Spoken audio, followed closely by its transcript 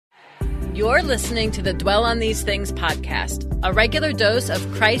You're listening to the Dwell on These Things podcast, a regular dose of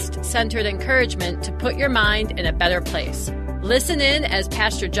Christ-centered encouragement to put your mind in a better place. Listen in as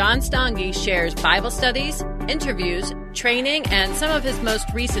Pastor John Stange shares Bible studies, interviews, training, and some of his most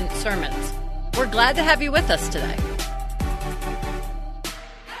recent sermons. We're glad to have you with us today.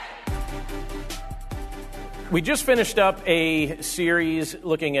 We just finished up a series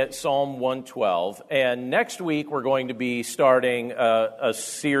looking at Psalm 112, and next week we're going to be starting a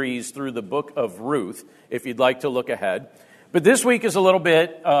series through the book of Ruth, if you'd like to look ahead. But this week is a little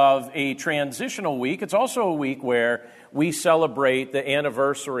bit of a transitional week. It's also a week where we celebrate the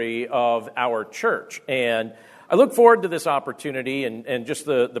anniversary of our church, and I look forward to this opportunity and just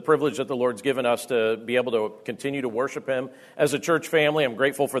the privilege that the Lord's given us to be able to continue to worship Him as a church family. I'm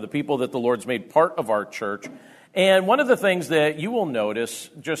grateful for the people that the Lord's made part of our church. And one of the things that you will notice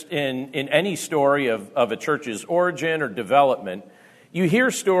just in any story of a church's origin or development, you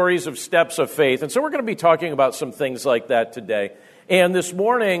hear stories of steps of faith. And so we're going to be talking about some things like that today. And this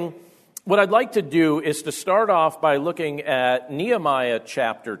morning, what I'd like to do is to start off by looking at Nehemiah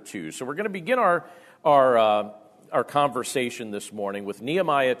chapter 2. So we're going to begin our conversation this morning with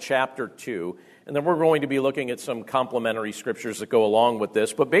Nehemiah chapter 2, and then we're going to be looking at some complementary scriptures that go along with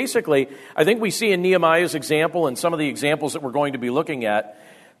this. But basically, I think we see in Nehemiah's example and some of the examples that we're going to be looking at,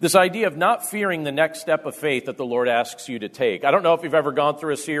 this idea of not fearing the next step of faith that the Lord asks you to take. I don't know if you've ever gone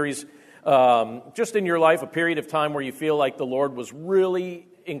through a series just in your life, a period of time where you feel like the Lord was really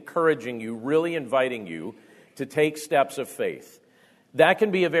encouraging you, really inviting you to take steps of faith. That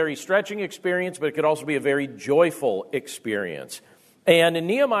can be a very stretching experience, but it could also be a very joyful experience. And in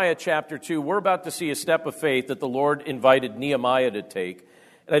Nehemiah chapter 2, we're about to see a step of faith that the Lord invited Nehemiah to take.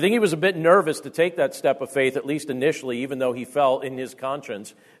 And I think he was a bit nervous to take that step of faith, at least initially, even though he felt in his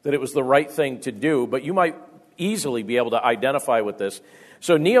conscience that it was the right thing to do. But you might easily be able to identify with this.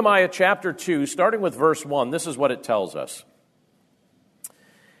 So Nehemiah chapter 2, starting with verse 1, this is what it tells us.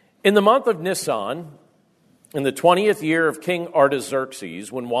 In the month of Nisan, in the 20th year of King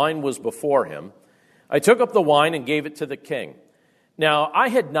Artaxerxes, when wine was before him, I took up the wine and gave it to the king. Now, I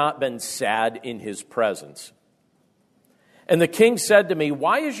had not been sad in his presence. And the king said to me,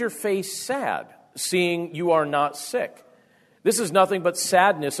 "Why is your face sad, seeing you are not sick? This is nothing but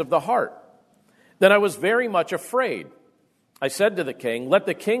sadness of the heart." Then I was very much afraid. I said to the king, "Let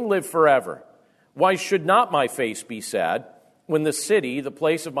the king live forever. Why should not my face be sad, when the city, the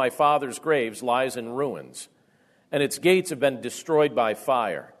place of my father's graves, lies in ruins, and its gates have been destroyed by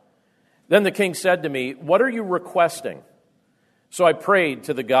fire?" Then the king said to me, "What are you requesting?" So I prayed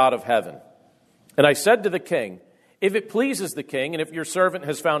to the God of heaven. And I said to the king, "If it pleases the king, and if your servant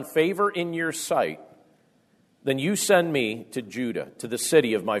has found favor in your sight, then you send me to Judah, to the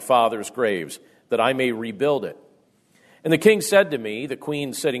city of my father's graves, that I may rebuild it." And the king said to me, the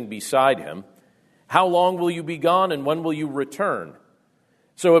queen sitting beside him, "How long will you be gone, and when will you return?"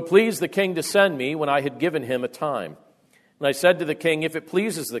 So it pleased the king to send me when I had given him a time. And I said to the king, "If it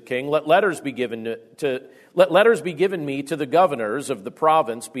pleases the king, let letters be given me to the governors of the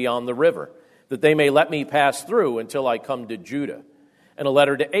province beyond the river, that they may let me pass through until I come to Judah. And a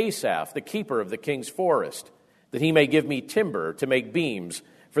letter to Asaph, the keeper of the king's forest, that he may give me timber to make beams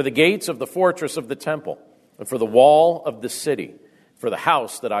for the gates of the fortress of the temple, and for the wall of the city, for the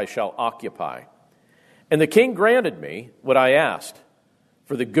house that I shall occupy." And the king granted me what I asked,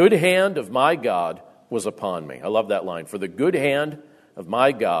 for the good hand of my God was upon me. I love that line. For the good hand of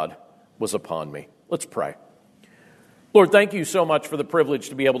my God was upon me. Let's pray. Lord, thank you so much for the privilege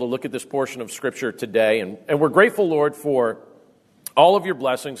to be able to look at this portion of Scripture today. And we're grateful, Lord, for all of your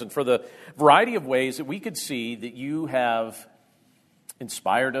blessings and for the variety of ways that we could see that you have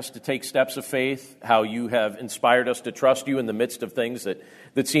inspired us to take steps of faith, how you have inspired us to trust you in the midst of things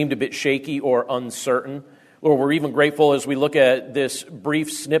that seemed a bit shaky or uncertain. Lord, we're even grateful as we look at this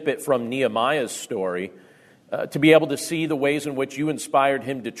brief snippet from Nehemiah's story to be able to see the ways in which you inspired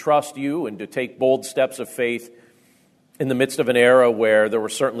him to trust you and to take bold steps of faith in the midst of an era where there were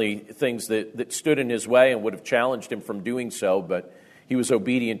certainly things that stood in his way and would have challenged him from doing so, but he was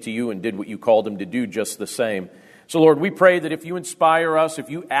obedient to you and did what you called him to do just the same. So, Lord, we pray that if you inspire us, if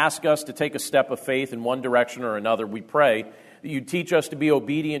you ask us to take a step of faith in one direction or another, we pray that you teach us to be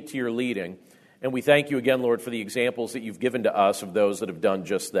obedient to your leading. And we thank you again, Lord, for the examples that you've given to us of those that have done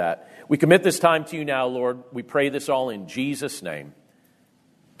just that. We commit this time to you now, Lord. We pray this all in Jesus' name.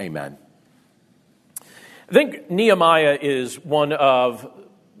 Amen. I think Nehemiah is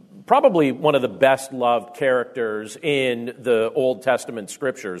probably one of the best loved characters in the Old Testament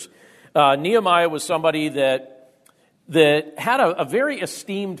scriptures. Nehemiah was somebody that had a very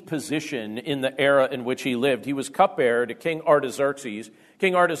esteemed position in the era in which he lived. He was cupbearer to King Artaxerxes.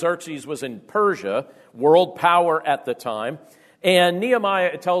 King Artaxerxes was in Persia, world power at the time. And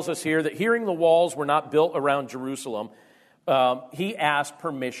Nehemiah, it tells us here that hearing the walls were not built around Jerusalem, he asked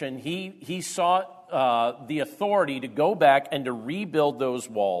permission. He sought the authority to go back and to rebuild those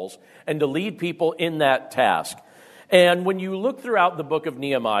walls and to lead people in that task. And when you look throughout the book of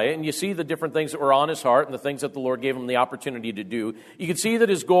Nehemiah and you see the different things that were on his heart and the things that the Lord gave him the opportunity to do, you can see that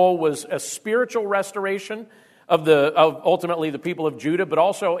his goal was a spiritual restoration of ultimately the people of Judah, but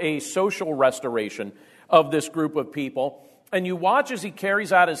also a social restoration of this group of people. And you watch as he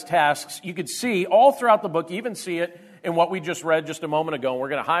carries out his tasks, you could see all throughout the book, you even see it in what we just read just a moment ago, and we're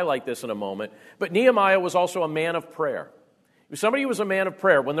going to highlight this in a moment. But Nehemiah was also a man of prayer. He was somebody who was a man of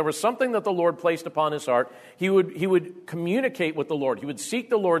prayer. When there was something that the Lord placed upon his heart, he would communicate with the Lord. He would seek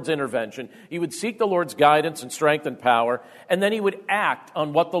the Lord's intervention. He would seek the Lord's guidance and strength and power. And then he would act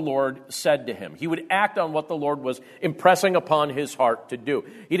on what the Lord said to him. He would act on what the Lord was impressing upon his heart to do.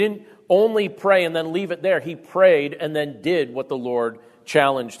 He didn't only pray and then leave it there. He prayed and then did what the Lord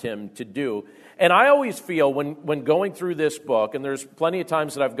challenged him to do. And I always feel when going through this book, and there's plenty of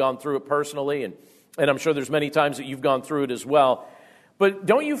times that I've gone through it personally, and I'm sure there's many times that you've gone through it as well. But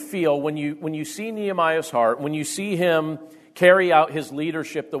don't you feel when you see Nehemiah's heart, when you see him carry out his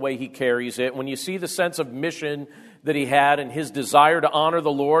leadership the way he carries it, when you see the sense of mission that he had and his desire to honor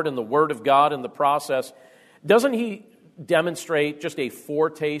the Lord and the Word of God in the process, doesn't he demonstrate just a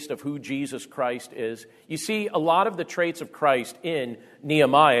foretaste of who Jesus Christ is? You see a lot of the traits of Christ in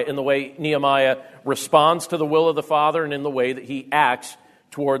Nehemiah, in the way Nehemiah responds to the will of the Father and in the way that he acts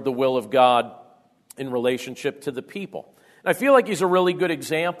toward the will of God in relationship to the people. And I feel like he's a really good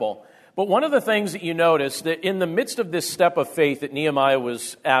example. But one of the things that you notice, that in the midst of this step of faith that Nehemiah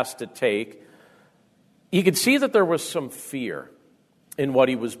was asked to take, you could see that there was some fear in what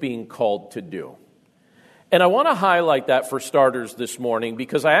he was being called to do. And I want to highlight that for starters this morning,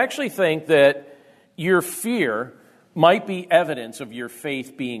 because I actually think that your fear might be evidence of your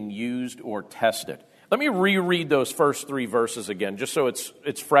faith being used or tested. Let me reread those first three verses again, just so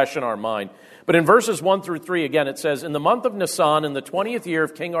it's fresh in our mind. But in verses 1 through 3, again, it says, "In the month of Nisan, in the 20th year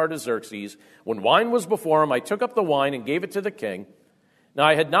of King Artaxerxes, when wine was before him, I took up the wine and gave it to the king. Now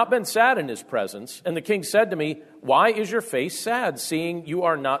I had not been sad in his presence, and the king said to me, 'Why is your face sad, seeing you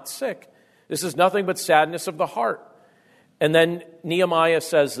are not sick? This is nothing but sadness of the heart.'" And then Nehemiah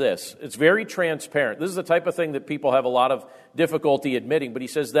says this. It's very transparent. This is the type of thing that people have a lot of difficulty admitting. But he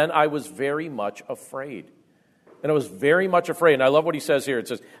says, "Then I was very much afraid." And I was very much afraid. And I love what he says here. It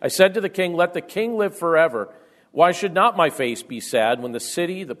says, "I said to the king, 'Let the king live forever. Why should not my face be sad when the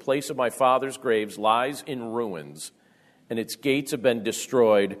city, the place of my father's graves, lies in ruins, and its gates have been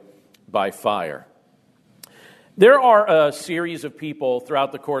destroyed by fire?'" There are a series of people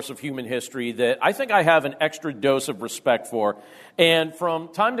throughout the course of human history that I think I have an extra dose of respect for. And from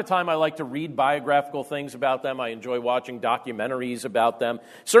time to time, I like to read biographical things about them. I enjoy watching documentaries about them.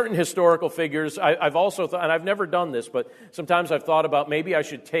 Certain historical figures, I've also thought, and I've never done this, but sometimes I've thought about maybe I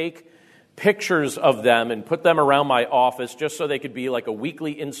should take pictures of them and put them around my office just so they could be like a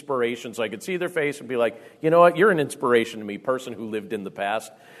weekly inspiration, so I could see their face and be like, you know what, you're an inspiration to me, person who lived in the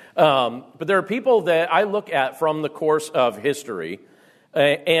past. But there are people that I look at from the course of history,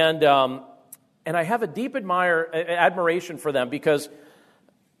 and I have a deep admiration for them because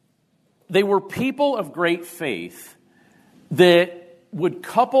they were people of great faith that would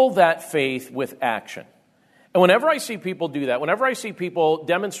couple that faith with action. And whenever I see people do that, whenever I see people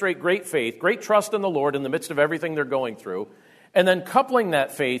demonstrate great faith, great trust in the Lord in the midst of everything they're going through, and then coupling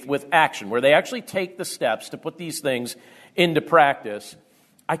that faith with action, where they actually take the steps to put these things into practice,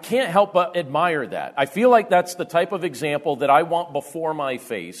 I can't help but admire that. I feel like that's the type of example that I want before my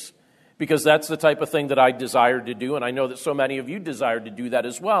face, because that's the type of thing that I desire to do, and I know that so many of you desire to do that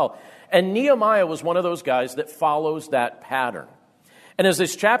as well. And Nehemiah was one of those guys that follows that pattern. And as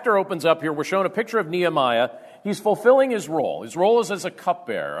this chapter opens up here, we're shown a picture of Nehemiah. He's fulfilling his role. His role is as a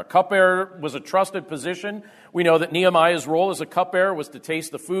cupbearer. A cupbearer was a trusted position. We know that Nehemiah's role as a cupbearer was to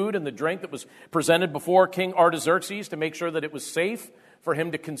taste the food and the drink that was presented before King Artaxerxes to make sure that it was safe for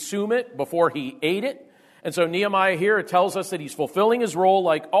him to consume it before he ate it. And so Nehemiah here tells us that he's fulfilling his role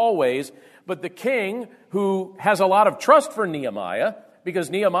like always, but the king, who has a lot of trust for Nehemiah,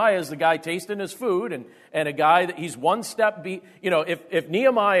 because Nehemiah is the guy tasting his food and a guy that he's one step, if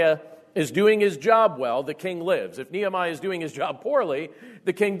Nehemiah is doing his job well, the king lives. If Nehemiah is doing his job poorly,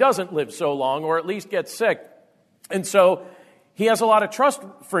 the king doesn't live so long, or at least gets sick. And so he has a lot of trust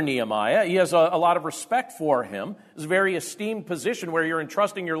for Nehemiah. He has a lot of respect for him. It's a very esteemed position where you're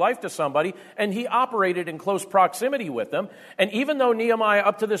entrusting your life to somebody, and he operated in close proximity with them. And even though Nehemiah,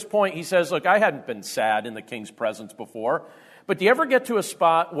 up to this point, he says, look, I hadn't been sad in the king's presence before, But do you ever get to a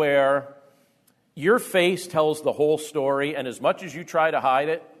spot where your face tells the whole story, and as much as you try to hide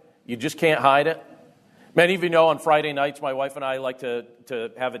it, you just can't hide it? Many of you know on Friday nights, my wife and I like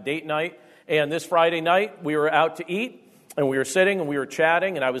to have a date night. And this Friday night, we were out to eat, and we were sitting, and we were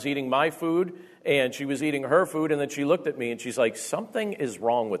chatting, and I was eating my food, and she was eating her food, and then she looked at me, and she's like, something is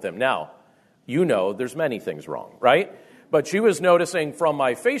wrong with him. Now, you know there's many things wrong, right? But she was noticing from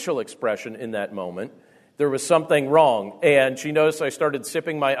my facial expression in that moment, there was something wrong. And she noticed I started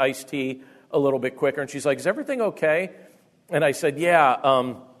sipping my iced tea a little bit quicker, and she's like, is everything okay? And I said,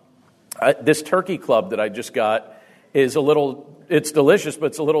 yeah, this turkey club that I just got is it's delicious, but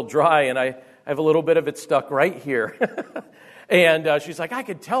it's a little dry, and I have a little bit of it stuck right here. And she's like, I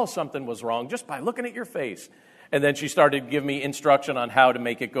could tell something was wrong just by looking at your face. And then she started giving me instruction on how to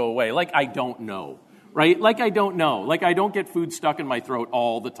make it go away. Like I don't know, right? Like I don't know. Like I don't get food stuck in my throat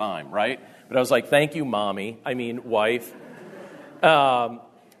all the time, right? But I was like, thank you, wife.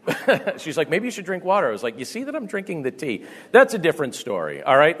 She's like, maybe you should drink water. I was like, you see that I'm drinking the tea. That's a different story,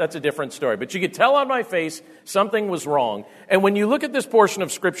 all right? That's a different story. But you could tell on my face something was wrong. And when you look at this portion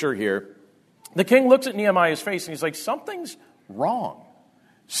of Scripture here, the king looks at Nehemiah's face and he's like, something's wrong.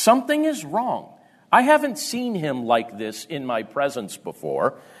 Something is wrong. I haven't seen him like this in my presence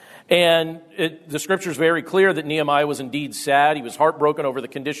before. And the Scripture is very clear that Nehemiah was indeed sad. He was heartbroken over the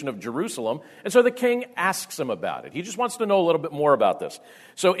condition of Jerusalem. And so the king asks him about it. He just wants to know a little bit more about this.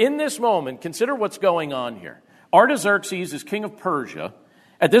 So in this moment, consider what's going on here. Artaxerxes is king of Persia.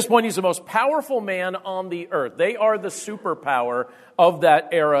 At this point, he's the most powerful man on the earth. They are the superpower of that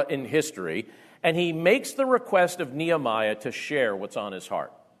era in history. And he makes the request of Nehemiah to share what's on his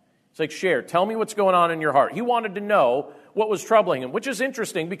heart. It's like, share, tell me what's going on in your heart. He wanted to know what was troubling him, which is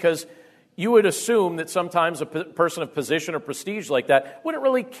interesting because you would assume that sometimes a person of position or prestige like that wouldn't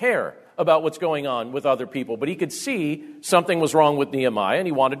really care about what's going on with other people. But he could see something was wrong with Nehemiah, and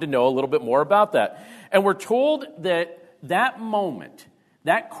he wanted to know a little bit more about that. And we're told that moment,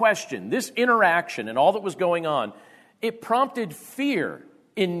 that question, this interaction and all that was going on, it prompted fear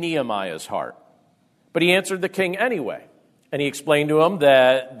in Nehemiah's heart. But he answered the king anyway. And he explained to him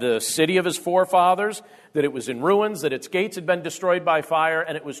that the city of his forefathers, that it was in ruins, that its gates had been destroyed by fire,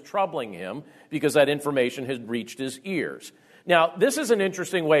 and it was troubling him because that information had reached his ears. Now, this is an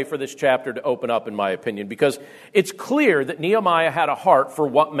interesting way for this chapter to open up, in my opinion, because it's clear that Nehemiah had a heart for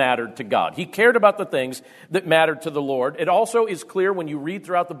what mattered to God. He cared about the things that mattered to the Lord. It also is clear when you read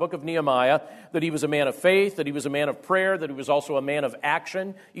throughout the book of Nehemiah that he was a man of faith, that he was a man of prayer, that he was also a man of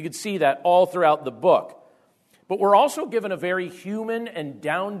action. You could see that all throughout the book. But we're also given a very human and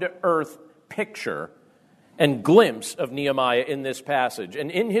down-to-earth picture and glimpse of Nehemiah in this passage.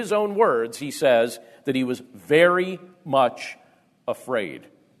 And in his own words, he says that he was very much afraid.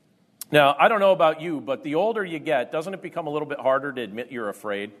 Now, I don't know about you, but the older you get, doesn't it become a little bit harder to admit you're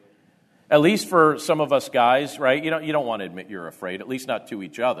afraid? At least for some of us guys, right? You don't want to admit you're afraid, at least not to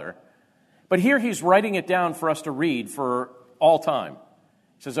each other. But here he's writing it down for us to read for all time.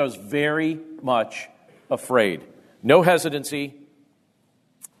 He says, I was very much afraid. No hesitancy,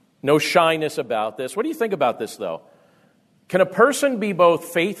 no shyness about this. What do you think about this, though? Can a person be both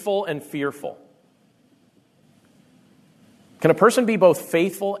faithful and fearful? Can a person be both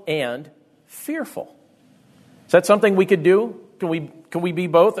faithful and fearful? Is that something we could do? Can we be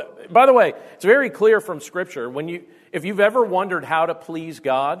both? By the way, it's very clear from Scripture. If you've ever wondered how to please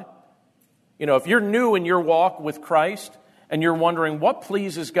God, if you're new in your walk with Christ, and you're wondering, what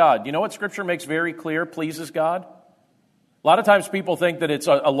pleases God? You know what Scripture makes very clear pleases God? A lot of times people think that it's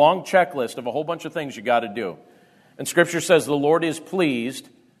a long checklist of a whole bunch of things you got to do. And Scripture says the Lord is pleased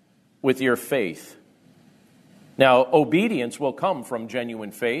with your faith. Now, obedience will come from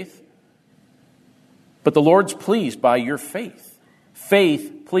genuine faith, but the Lord's pleased by your faith.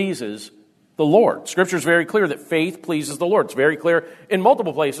 Faith pleases the Lord. Scripture is very clear that faith pleases the Lord. It's very clear in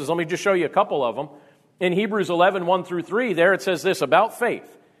multiple places. Let me just show you a couple of them. In Hebrews 11, 1 through 3, there it says this about faith.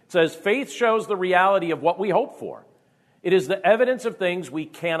 It says, faith shows the reality of what we hope for. It is the evidence of things we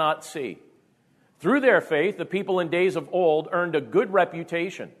cannot see. Through their faith, the people in days of old earned a good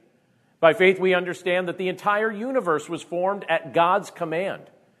reputation. By faith, we understand that the entire universe was formed at God's command,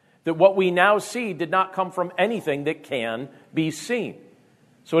 that what we now see did not come from anything that can be seen.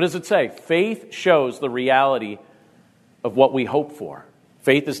 So what does it say? Faith shows the reality of what we hope for.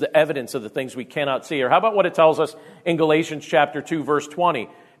 Faith is the evidence of the things we cannot see. Or how about what it tells us in Galatians chapter 2, verse 20?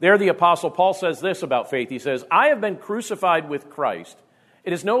 There the Apostle Paul says this about faith. He says, I have been crucified with Christ.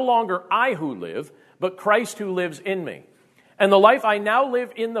 It is no longer I who live, but Christ who lives in me. And the life I now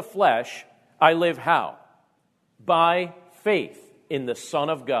live in the flesh, I live how? By faith in the Son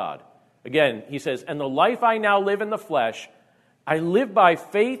of God. Again, he says, and the life I now live in the flesh, I live by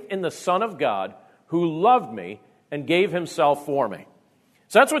faith in the Son of God who loved me and gave himself for me.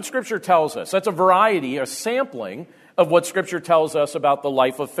 So that's what Scripture tells us. That's a variety, a sampling of what Scripture tells us about the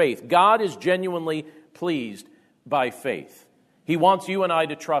life of faith. God is genuinely pleased by faith. He wants you and I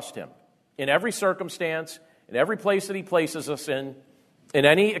to trust him in every circumstance, in every place that he places us in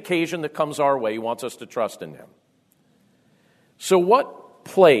any occasion that comes our way. He wants us to trust in him. So what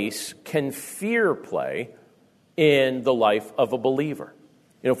place can fear play in the life of a believer?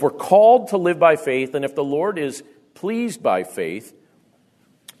 If we're called to live by faith, and if the Lord is pleased by faith,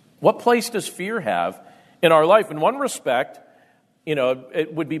 what place does fear have in our life? In one respect,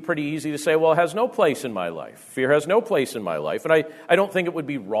 it would be pretty easy to say, well, it has no place in my life. Fear has no place in my life. And I don't think it would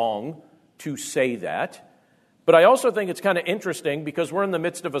be wrong to say that. But I also think it's kind of interesting because we're in the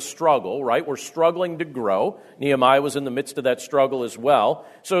midst of a struggle, right? We're struggling to grow. Nehemiah was in the midst of that struggle as well.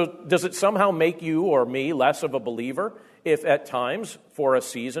 So does it somehow make you or me less of a believer if at times, for a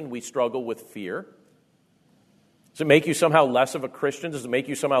season, we struggle with fear? Does it make you somehow less of a Christian? Does it make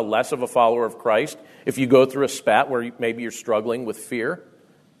you somehow less of a follower of Christ if you go through a spat where maybe you're struggling with fear?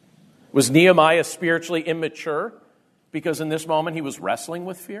 Was Nehemiah spiritually immature because in this moment he was wrestling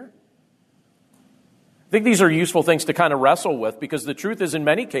with fear? I think these are useful things to kind of wrestle with because the truth is, in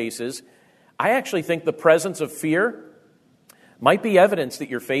many cases, I actually think the presence of fear might be evidence that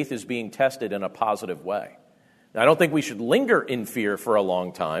your faith is being tested in a positive way. Now, I don't think we should linger in fear for a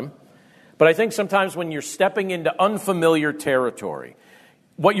long time. But I think sometimes when you're stepping into unfamiliar territory,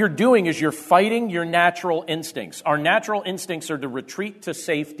 what you're doing is you're fighting your natural instincts. Our natural instincts are to retreat to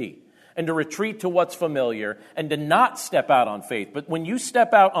safety and to retreat to what's familiar and to not step out on faith. But when you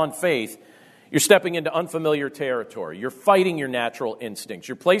step out on faith, you're stepping into unfamiliar territory. You're fighting your natural instincts.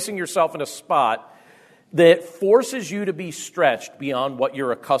 You're placing yourself in a spot that forces you to be stretched beyond what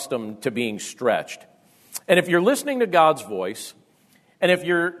you're accustomed to being stretched. And if you're listening to God's voice, and if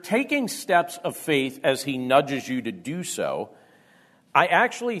you're taking steps of faith as he nudges you to do so, I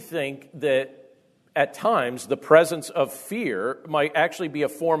actually think that at times the presence of fear might actually be a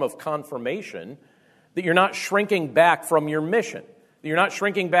form of confirmation that you're not shrinking back from your mission, that you're not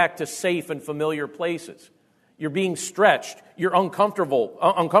shrinking back to safe and familiar places. You're being stretched. You're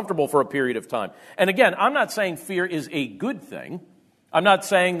uncomfortable for a period of time. And again, I'm not saying fear is a good thing. I'm not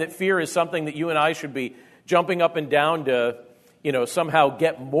saying that fear is something that you and I should be jumping up and down to somehow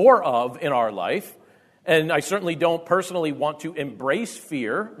get more of in our life. And I certainly don't personally want to embrace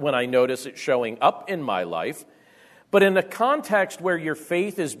fear when I notice it showing up in my life. But in the context where your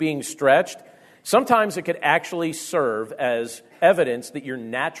faith is being stretched, sometimes it could actually serve as evidence that your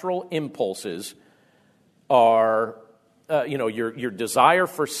natural impulses are, your desire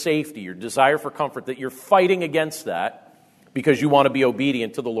for safety, your desire for comfort, that you're fighting against that because you want to be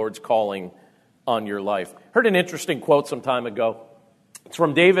obedient to the Lord's calling on your life. Heard an interesting quote some time ago. It's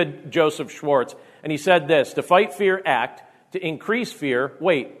from David Joseph Schwartz, and he said this: to fight fear, act. To increase fear,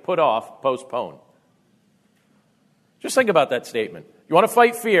 wait, put off, postpone. Just think about that statement. You want to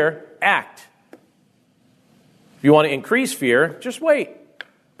fight fear, act. If you want to increase fear, just wait,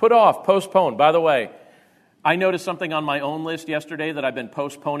 put off, postpone. By the way, I noticed something on my own list yesterday that I've been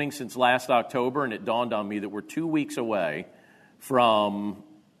postponing since last October, and it dawned on me that we're 2 weeks away from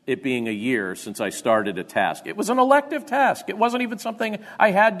it being a year since I started a task. It was an elective task. It wasn't even something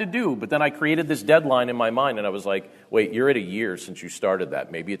I had to do. But then I created this deadline in my mind, and I was like, wait, you're at a year since you started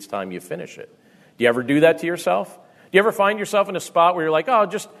that. Maybe it's time you finish it. Do you ever do that to yourself? Do you ever find yourself in a spot where you're like,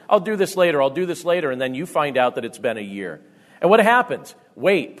 I'll do this later, and then you find out that it's been a year? And what happens?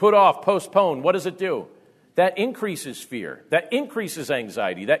 Wait, put off, postpone. What does it do? That increases fear. That increases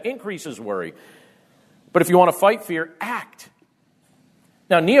anxiety. That increases worry. But if you want to fight fear, act.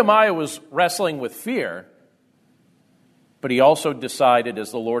 Now, Nehemiah was wrestling with fear, but he also decided,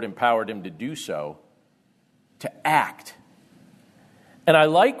 as the Lord empowered him to do so, to act. And I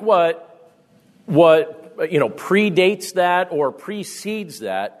like what predates that or precedes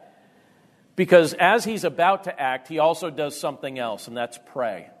that, because as he's about to act, he also does something else, and that's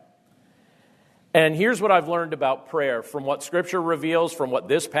pray. And here's what I've learned about prayer from what Scripture reveals, from what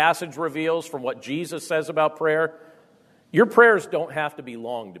this passage reveals, from what Jesus says about prayer. Your prayers don't have to be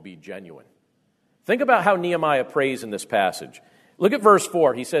long to be genuine. Think about how Nehemiah prays in this passage. Look at verse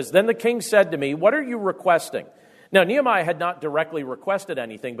 4. He says, "Then the king said to me, 'What are you requesting?'" Now, Nehemiah had not directly requested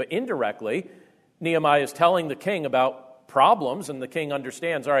anything, but indirectly, Nehemiah is telling the king about problems, and the king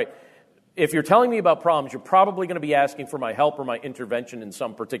understands, all right, if you're telling me about problems, you're probably going to be asking for my help or my intervention in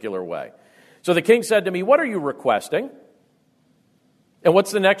some particular way. So the king said to me, "What are you requesting?" And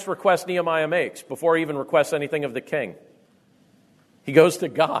what's the next request Nehemiah makes before he even requests anything of the king? He goes to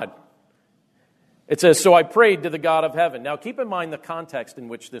God. It says, so I prayed to the God of heaven. Now keep in mind the context in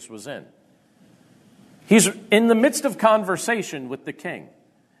which this was in. He's in the midst of conversation with the king.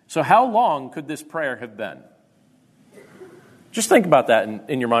 So how long could this prayer have been? Just think about that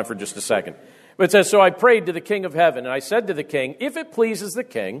in your mind for just a second. But it says, so I prayed to the king of heaven, and I said to the king, if it pleases the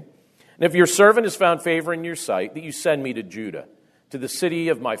king, and if your servant has found favor in your sight, that you send me to Judah, to the city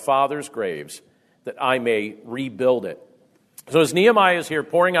of my father's graves, that I may rebuild it. So as Nehemiah is here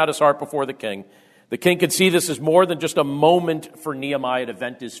pouring out his heart before the king could see this as more than just a moment for Nehemiah to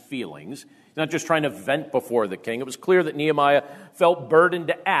vent his feelings. He's not just trying to vent before the king. It was clear that Nehemiah felt burdened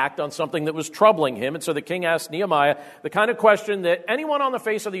to act on something that was troubling him. And so the king asked Nehemiah the kind of question that anyone on the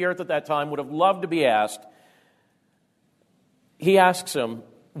face of the earth at that time would have loved to be asked. He asks him,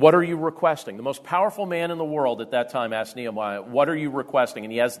 what are you requesting? The most powerful man in the world at that time asked Nehemiah, what are you requesting?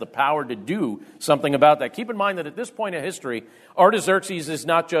 And he has the power to do something about that. Keep in mind that at this point in history, Artaxerxes is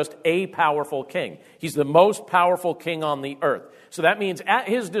not just a powerful king. He's the most powerful king on the earth. So that means at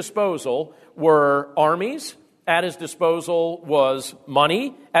his disposal were armies, at his disposal was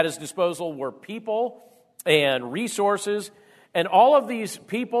money, at his disposal were people and resources. And all of these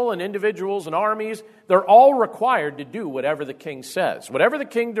people and individuals and armies, they're all required to do whatever the king says. Whatever the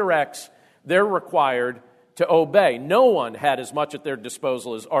king directs, they're required to obey. No one had as much at their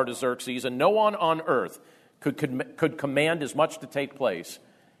disposal as Artaxerxes, and no one on earth could command as much to take place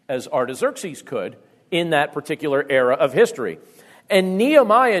as Artaxerxes could in that particular era of history. And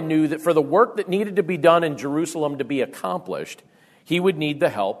Nehemiah knew that for the work that needed to be done in Jerusalem to be accomplished, he would need the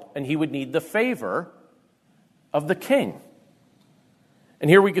help and he would need the favor of the king. And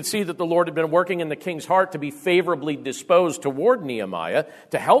here we could see that the Lord had been working in the king's heart to be favorably disposed toward Nehemiah,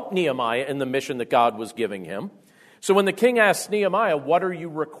 to help Nehemiah in the mission that God was giving him. So when the king asked Nehemiah, what are you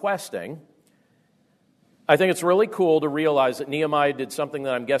requesting? I think it's really cool to realize that Nehemiah did something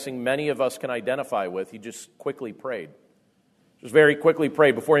that I'm guessing many of us can identify with. He just quickly prayed. Just very quickly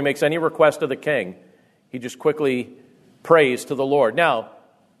prayed. Before he makes any request of the king, he just quickly prays to the Lord. Now,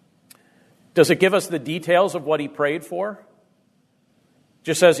 does it give us the details of what he prayed for?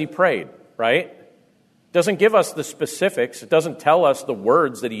 Just says he prayed, right? Doesn't give us the specifics. It doesn't tell us the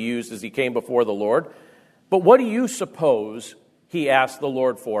words that he used as he came before the Lord. But what do you suppose he asked the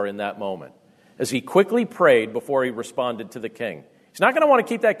Lord for in that moment? As he quickly prayed before he responded to the king. He's not going to want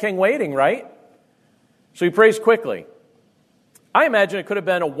to keep that king waiting, right? So he prays quickly. I imagine it could have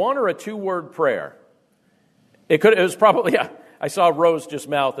been a 1 or a 2-word prayer. It was probably, I saw Rose just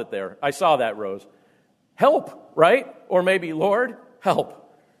mouth it there. I saw that, Rose. Help, right? Or maybe, Lord,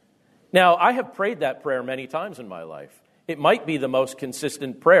 help. Now, I have prayed that prayer many times in my life. It might be the most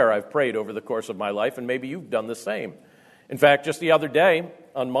consistent prayer I've prayed over the course of my life, and maybe you've done the same. In fact, just the other day,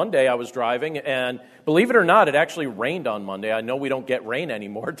 on Monday, I was driving, and believe it or not, it actually rained on Monday. I know we don't get rain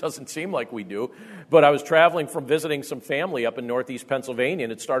anymore. It doesn't seem like we do. But I was traveling from visiting some family up in northeast Pennsylvania,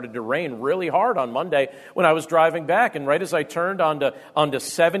 and it started to rain really hard on Monday when I was driving back. And right as I turned onto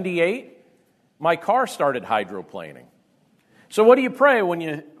 78, my car started hydroplaning. So what do you pray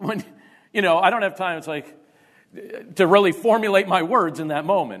when I don't have time, it's like, to really formulate my words in that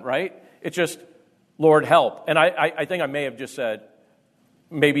moment, right? It's just, Lord, help. And I think I may have just said,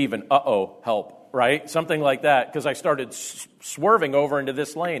 maybe even, help, right? Something like that, because I started swerving over into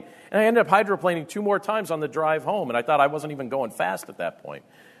this lane. And I ended up hydroplaning 2 more times on the drive home, and I thought I wasn't even going fast at that point.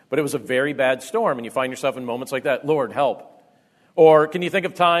 But it was a very bad storm, and you find yourself in moments like that, Lord, help. Or can you think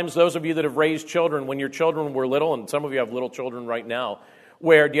of times, those of you that have raised children, when your children were little, and some of you have little children right now,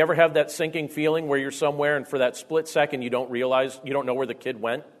 where do you ever have that sinking feeling where you're somewhere and for that split second you don't know where the kid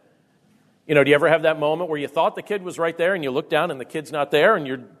went? Do you ever have that moment where you thought the kid was right there and you look down and the kid's not there and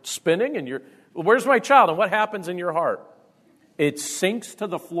you're spinning and where's my child? And what happens in your heart? It sinks to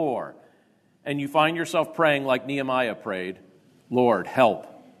the floor and you find yourself praying like Nehemiah prayed, Lord, help.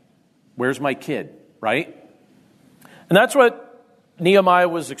 Where's my kid, right? And that's what Nehemiah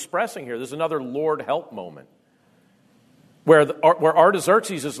was expressing here. There's another Lord help moment where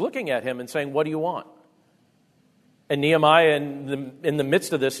Artaxerxes is looking at him and saying, what do you want? And Nehemiah in the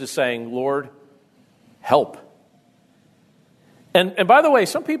midst of this is saying, Lord, help. And by the way,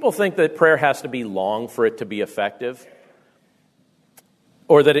 some people think that prayer has to be long for it to be effective,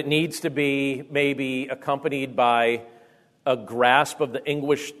 or that it needs to be maybe accompanied by a grasp of the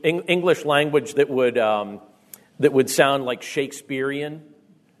English language that would sound like Shakespearean.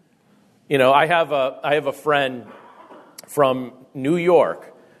 I have a friend from New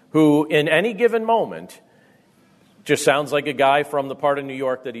York who, in any given moment, just sounds like a guy from the part of New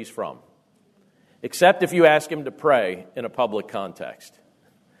York that he's from. Except if you ask him to pray in a public context.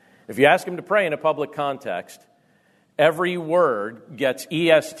 If you ask him to pray in a public context, every word gets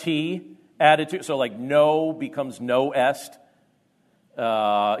EST attitude. So like no becomes no est.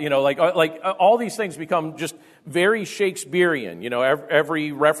 Like all these things become just very Shakespearean.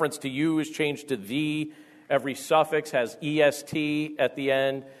 Every reference to you is changed to thee. Every suffix has est at the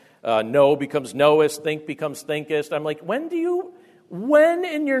end. No becomes knowest. Think becomes thinkest. I'm like, when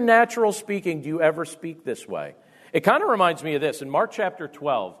in your natural speaking do you ever speak this way? It kind of reminds me of this. In Mark chapter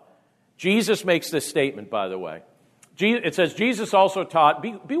 12, Jesus makes this statement, by the way. It says, Jesus also taught,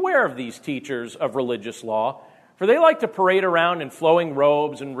 beware of these teachers of religious law, for they like to parade around in flowing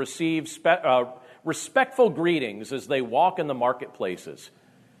robes and receive respectful greetings as they walk in the marketplaces,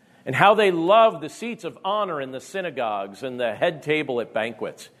 and how they love the seats of honor in the synagogues and the head table at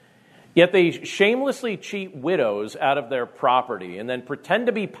banquets. Yet they shamelessly cheat widows out of their property and then pretend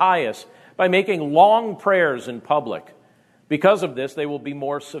to be pious by making long prayers in public. Because of this, they will be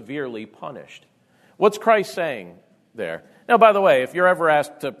more severely punished. What's Christ saying there? Now, by the way, if you're ever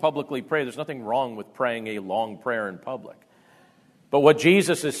asked to publicly pray, there's nothing wrong with praying a long prayer in public. But what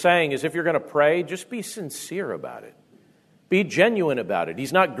Jesus is saying is if you're going to pray, just be sincere about it. Be genuine about it.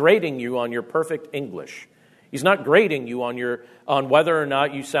 He's not grading you on your perfect English. He's not grading you on whether or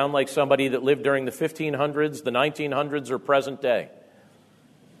not you sound like somebody that lived during the 1500s, the 1900s, or present day.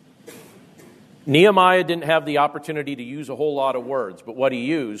 Nehemiah didn't have the opportunity to use a whole lot of words, but what he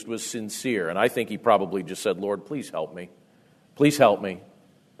used was sincere. And I think he probably just said, Lord, please help me. Please help me.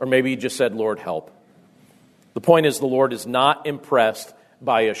 Or maybe he just said, Lord, help. The point is the Lord is not impressed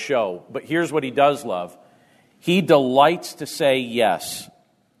by a show. But here's what he does love. He delights to say yes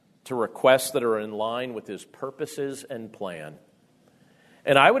to requests that are in line with his purposes and plan.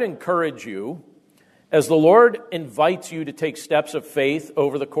 And I would encourage you, as the Lord invites you to take steps of faith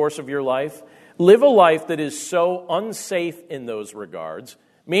over the course of your life, live a life that is so unsafe in those regards,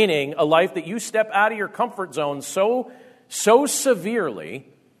 meaning a life that you step out of your comfort zone so severely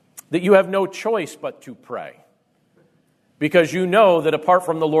that you have no choice but to pray. Because you know that apart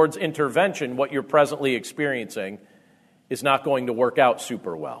from the Lord's intervention, what you're presently experiencing is not going to work out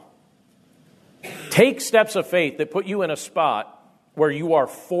super well. Take steps of faith that put you in a spot where you are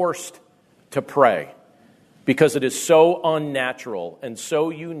forced to pray because it is so unnatural and so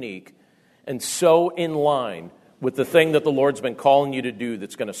unique and so in line with the thing that the Lord's been calling you to do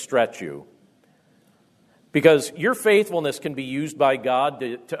that's going to stretch you. Because your faithfulness can be used by God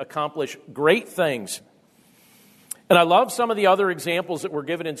to accomplish great things. And I love some of the other examples that were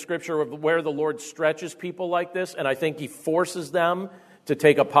given in Scripture of where the Lord stretches people like this, and I think He forces them to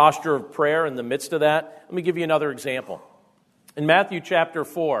take a posture of prayer in the midst of that. Let me give you another example. In Matthew chapter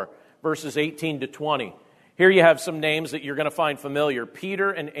 4, verses 18 to 20, here you have some names that you're going to find familiar,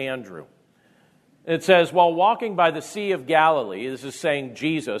 Peter and Andrew. It says, while walking by the Sea of Galilee, this is saying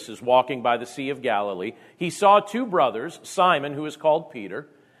Jesus is walking by the Sea of Galilee, he saw two brothers, Simon, who is called Peter,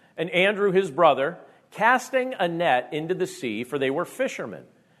 and Andrew, his brother, casting a net into the sea, for they were fishermen.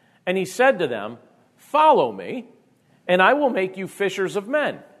 And he said to them, follow me, and I will make you fishers of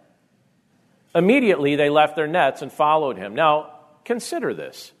men. Immediately they left their nets and followed him. Now, consider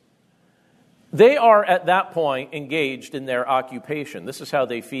this. They are at that point engaged in their occupation. This is how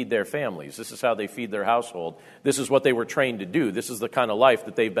they feed their families. This is how they feed their household. This is what they were trained to do. This is the kind of life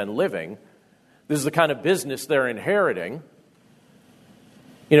that they've been living. This is the kind of business they're inheriting.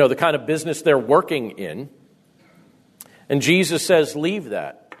 The kind of business they're working in. And Jesus says, leave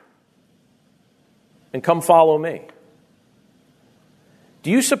that and come follow me.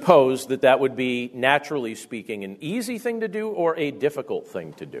 Do you suppose that that would be, naturally speaking, an easy thing to do or a difficult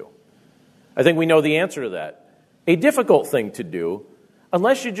thing to do? I think we know the answer to that. A difficult thing to do,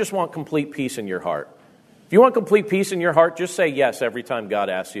 unless you just want complete peace in your heart. If you want complete peace in your heart, just say yes every time God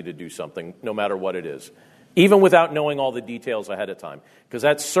asks you to do something, no matter what it is, even without knowing all the details ahead of time, because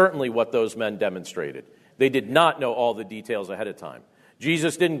that's certainly what those men demonstrated. They did not know all the details ahead of time.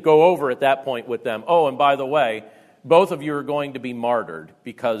 Jesus didn't go over at that point with them, oh, and by the way, both of you are going to be martyred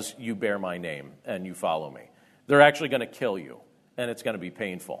because you bear my name and you follow me. They're actually going to kill you, and it's going to be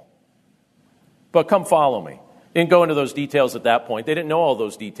painful. But come follow me. They didn't go into those details at that point. They didn't know all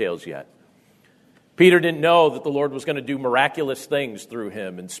those details yet. Peter didn't know that the Lord was going to do miraculous things through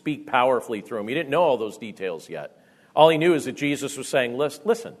him and speak powerfully through him. He didn't know all those details yet. All he knew is that Jesus was saying,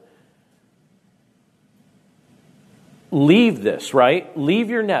 listen, leave this, right? Leave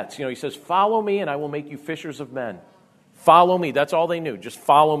your nets. He says, follow me and I will make you fishers of men. Follow me. That's all they knew. Just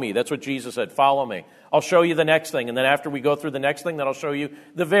follow me. That's what Jesus said. Follow me. I'll show you the next thing. And then after we go through the next thing, then I'll show you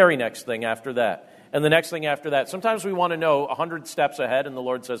the very next thing after that. And the next thing after that. Sometimes we want to know 100 steps ahead, and the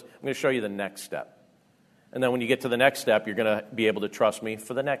Lord says, I'm going to show you the next step. And then when you get to the next step, you're going to be able to trust me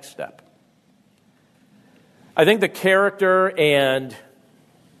for the next step. I think the character and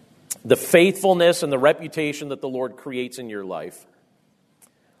the faithfulness and the reputation that the Lord creates in your life,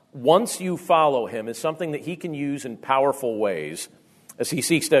 once you follow him, is something that he can use in powerful ways as he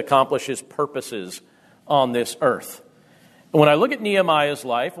seeks to accomplish his purposes on this earth. And when I look at Nehemiah's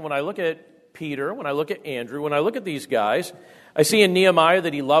life, and when I look at Peter, when I look at Andrew, when I look at these guys, I see in Nehemiah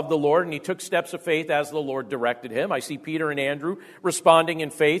that he loved the Lord and he took steps of faith as the Lord directed him. I see Peter and Andrew responding in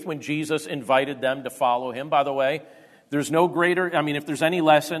faith when Jesus invited them to follow him. By the way, there's no greater, if there's any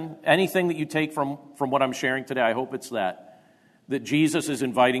lesson, anything that you take from what I'm sharing today, I hope it's that Jesus is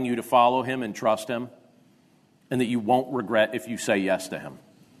inviting you to follow him and trust him, and that you won't regret if you say yes to him.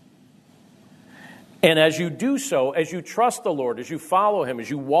 And as you do so, as you trust the Lord, as you follow him, as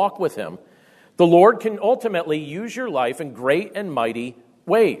you walk with him, the Lord can ultimately use your life in great and mighty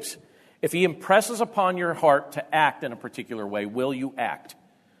ways. If he impresses upon your heart to act in a particular way, will you act?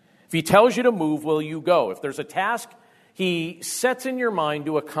 If he tells you to move, will you go? If there's a task he sets in your mind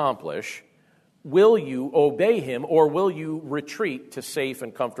to accomplish, will you obey him, or will you retreat to safe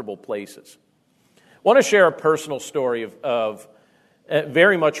and comfortable places? I want to share a personal story of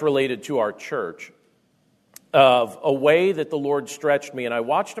very much related to our church, of a way that the Lord stretched me, and I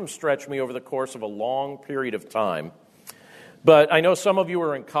watched him stretch me over the course of a long period of time. But I know some of you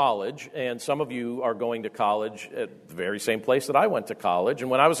are in college, and some of you are going to college at the very same place that I went to college. And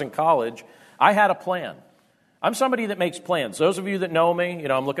when I was in college, I had a plan. I'm somebody that makes plans. Those of you that know me,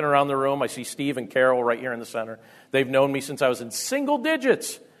 I'm looking around the room. I see Steve and Carol right here in the center. They've known me since I was in single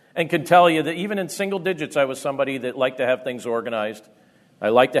digits and can tell you that even in single digits, I was somebody that liked to have things organized. I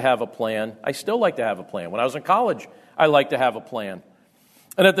like to have a plan. I still like to have a plan. When I was in college, I liked to have a plan.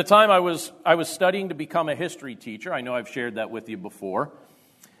 And at the time, I was studying to become a history teacher. I know I've shared that with you before.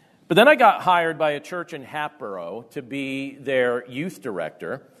 But then I got hired by a church in Hatboro to be their youth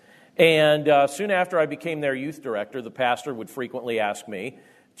director. And soon after I became their youth director, the pastor would frequently ask me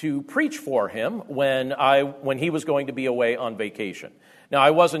to preach for him when he was going to be away on vacation. Now,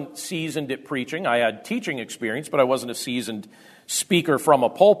 I wasn't seasoned at preaching. I had teaching experience, but I wasn't a seasoned speaker from a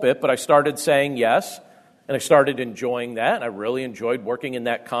pulpit. But I started saying yes, and I started enjoying that. And I really enjoyed working in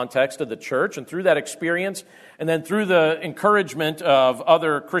that context of the church. And through that experience, and then through the encouragement of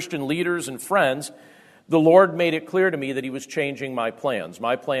other Christian leaders and friends, the Lord made it clear to me that he was changing my plans.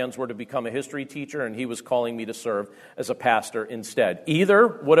 My plans were to become a history teacher, and he was calling me to serve as a pastor instead. Either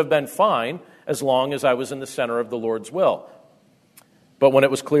would have been fine as long as I was in the center of the Lord's will. But when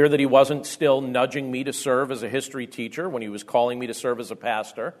it was clear that he wasn't still nudging me to serve as a history teacher, when he was calling me to serve as a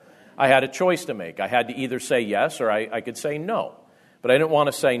pastor, I had a choice to make. I had to either say yes or I could say no. But I didn't want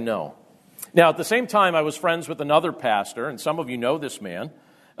to say no. Now, at the same time, I was friends with another pastor, and some of you know this man,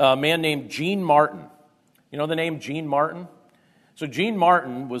 a man named Gene Martin. You know the name Gene Martin? So Gene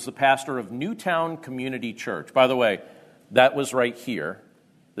Martin was the pastor of Newtown Community Church. By the way, that was right here.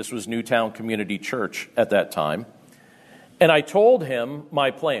 This was Newtown Community Church at that time. And I told him my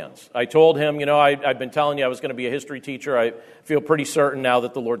plans. I told him, I've been telling you I was going to be a history teacher. I feel pretty certain now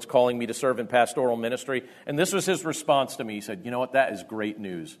that the Lord's calling me to serve in pastoral ministry. And this was his response to me. He said, you know what, that is great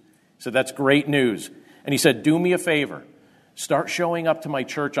news. He said, that's great news. And he said, do me a favor. Start showing up to my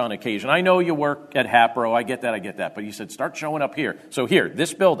church on occasion. I know you work at Hatboro. I get that. But he said, start showing up here. So here,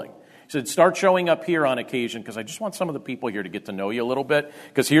 this building. He said, start showing up here on occasion because I just want some of the people here to get to know you a little bit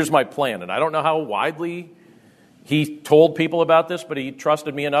because here's my plan. And I don't know how widely he told people about this, but he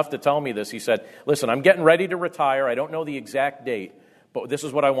trusted me enough to tell me this. He said, listen, I'm getting ready to retire. I don't know the exact date, but this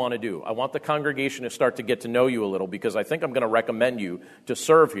is what I want to do. I want the congregation to start to get to know you a little because I think I'm going to recommend you to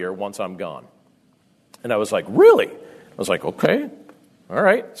serve here once I'm gone. And I was like, really? I was like, okay, all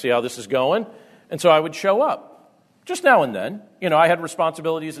right, see how this is going. And so I would show up just now and then. I had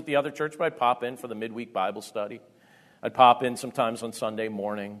responsibilities at the other church, but I'd pop in for the midweek Bible study. I'd pop in sometimes on Sunday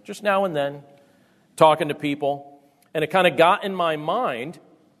morning, just now and then, talking to people. And it kind of got in my mind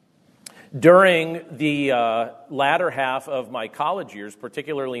during the latter half of my college years,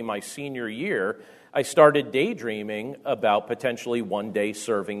 particularly my senior year, I started daydreaming about potentially one day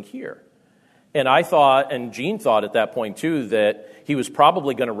serving here. And I thought, and Gene thought at that point too, that he was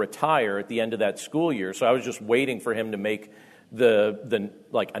probably going to retire at the end of that school year. So I was just waiting for him to make the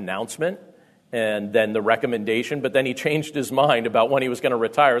announcement and then the recommendation. But then he changed his mind about when he was going to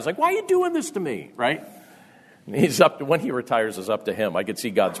retire. I was like, why are you doing this to me, right? When he retires is up to him. I could see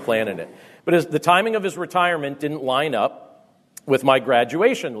God's plan in it. But the timing of his retirement didn't line up with my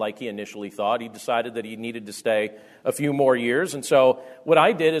graduation like he initially thought. He decided that he needed to stay a few more years. And so what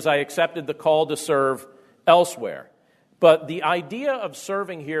I did is I accepted the call to serve elsewhere. But the idea of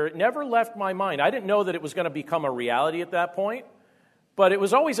serving here never left my mind. I didn't know that it was going to become a reality at that point. But it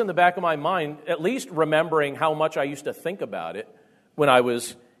was always in the back of my mind, at least remembering how much I used to think about it when I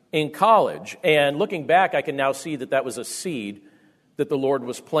was in college. And looking back, I can now see that that was a seed that the Lord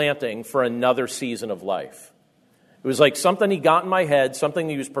was planting for another season of life. It was like something he got in my head, something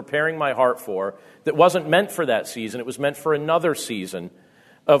he was preparing my heart for that wasn't meant for that season. It was meant for another season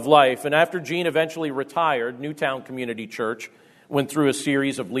of life. And after Gene eventually retired, Newtown Community Church went through a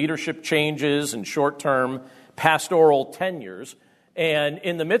series of leadership changes and short-term pastoral tenures. And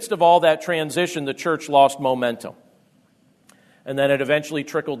in the midst of all that transition, the church lost momentum. And then it eventually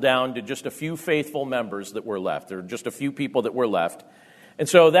trickled down to just a few faithful members that were left. There were just a few people that were left. And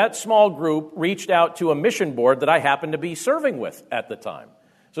so that small group reached out to a mission board that I happened to be serving with at the time.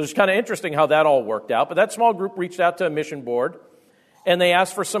 So it's kind of interesting how that all worked out. But that small group reached out to a mission board, and they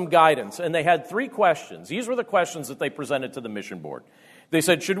asked for some guidance. And they had 3 questions. These were the questions that they presented to the mission board. They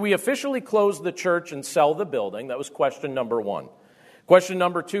said, should we officially close the church and sell the building? That was question number 1. Question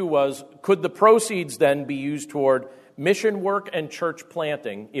number 2 was, could the proceeds then be used toward mission work and church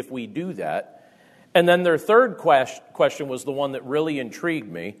planting if we do that? And then their third question was the one that really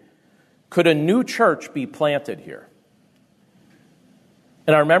intrigued me. Could a new church be planted here?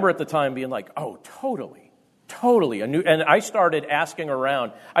 And I remember at the time being like, oh, totally. And I started asking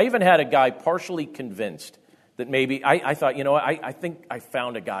around. I even had a guy partially convinced that maybe, I thought, I think I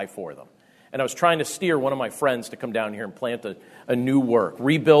found a guy for them. And I was trying to steer one of my friends to come down here and plant a new work,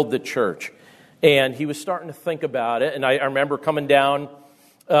 rebuild the church. And he was starting to think about it. And I remember coming down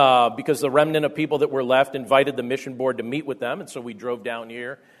because the remnant of people that were left invited the mission board to meet with them. And so we drove down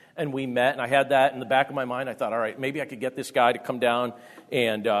here and we met. And I had that in the back of my mind. I thought, all right, maybe I could get this guy to come down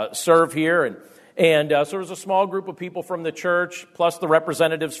and serve here. And so there was a small group of people from the church, plus the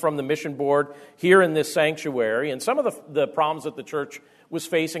representatives from the mission board here in this sanctuary. And some of the problems that the church was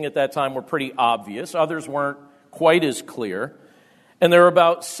facing at that time were pretty obvious. Others weren't quite as clear. And there were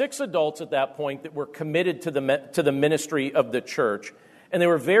about 6 adults at that point that were committed to the ministry of the church. And they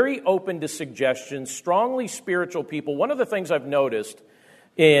were very open to suggestions, strongly spiritual people. One of the things I've noticed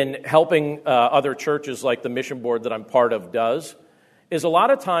in helping other churches like the mission board that I'm part of does is a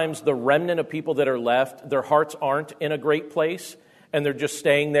lot of times the remnant of people that are left, their hearts aren't in a great place, and they're just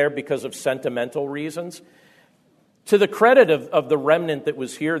staying there because of sentimental reasons. To the credit of the remnant that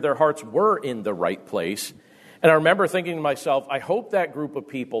was here, their hearts were in the right place. And I remember thinking to myself, I hope that group of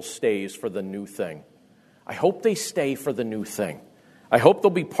people stays for the new thing. I hope they stay for the new thing. I hope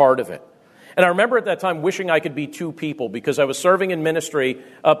they'll be part of it. And I remember at that time wishing I could be 2 people because I was serving in ministry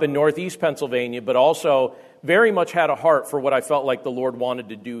up in Northeast Pennsylvania, but also very much had a heart for what I felt like the Lord wanted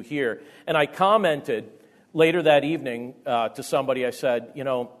to do here. And I commented later that evening to somebody, I said,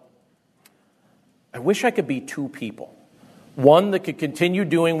 I wish I could be 2 people. One that could continue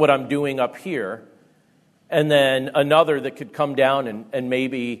doing what I'm doing up here, and then another that could come down and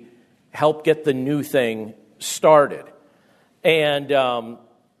maybe help get the new thing started. And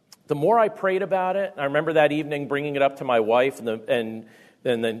the more I prayed about it, I remember that evening bringing it up to my wife, and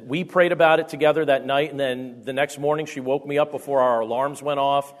then we prayed about it together that night, and then the next morning she woke me up before our alarms went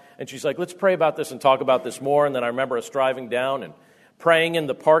off, and she's like, let's pray about this and talk about this more. And then I remember us driving down and praying in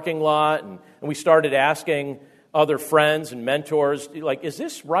the parking lot, and we started asking other friends and mentors, like, is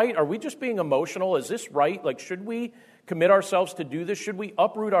this right? Are we just being emotional? Is this right? Like, should we commit ourselves to do this? Should we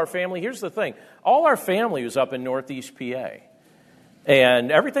uproot our family? Here's the thing. All our family was up in Northeast PA.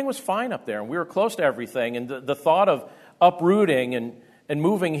 And everything was fine up there, and we were close to everything. And the thought of uprooting and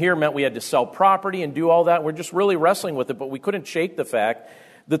moving here meant we had to sell property and do all that. We're just really wrestling with it, but we couldn't shake the fact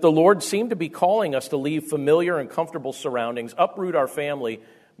that the Lord seemed to be calling us to leave familiar and comfortable surroundings, uproot our family,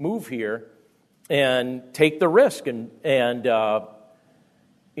 move here, and take the risk and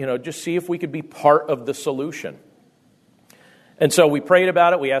just see if we could be part of the solution. And so we prayed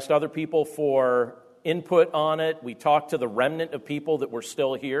about it. We asked other people for input on it. We talked to the remnant of people that were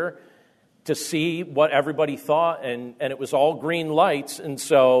still here to see what everybody thought, and it was all green lights. And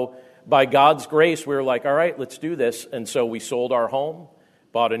so by God's grace, we were like, all right, let's do this. And so we sold our home,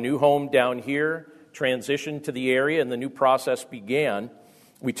 bought a new home down here, transitioned to the area, and the new process began.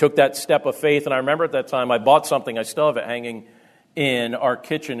 We took that step of faith, and I remember at that time I bought something. I still have it hanging in our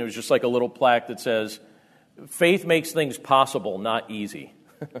kitchen. It was just like a little plaque that says, faith makes things possible, not easy.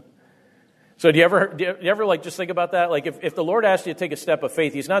 So do you ever like just think about that? Like if the Lord asked you to take a step of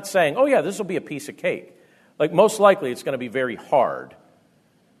faith, He's not saying, oh yeah, this will be a piece of cake. Like most likely it's going to be very hard.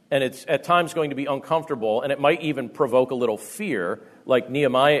 And it's at times going to be uncomfortable, and it might even provoke a little fear like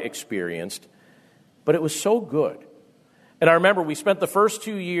Nehemiah experienced. But it was so good. And I remember we spent the first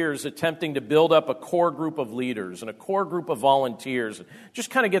 2 years attempting to build up a core group of leaders and a core group of volunteers, and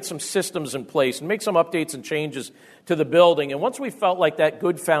just kind of get some systems in place and make some updates and changes to the building. And once we felt like that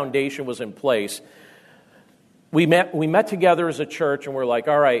good foundation was in place, we met together as a church, and we're like,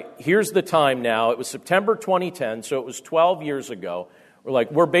 all right, here's the time now. It was September 2010, so it was 12 years ago. We're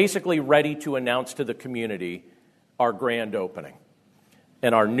like, we're basically ready to announce to the community our grand opening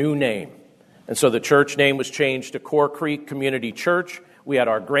and our new name. And so the church name was changed to Core Creek Community Church. We had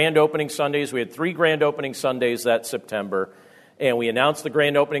our grand opening Sundays. We had 3 grand opening Sundays that September. And we announced the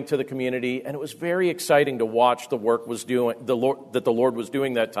grand opening to the community. And it was very exciting to watch the work that the Lord was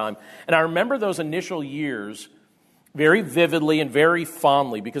doing that time. And I remember those initial years very vividly and very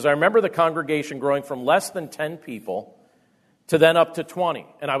fondly, because I remember the congregation growing from less than 10 people to then up to 20.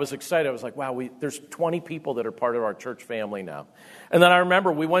 And I was excited. I was like, wow, there's 20 people that are part of our church family now. And then I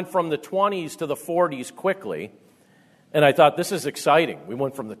remember we went from the 20s to the 40s quickly. And I thought, this is exciting. We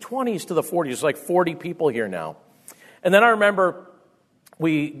went from the 20s to the 40s. There's like 40 people here now. And then I remember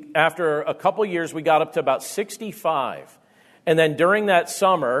after a couple years, we got up to about 65. And then during that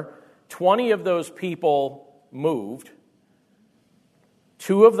summer, 20 of those people moved.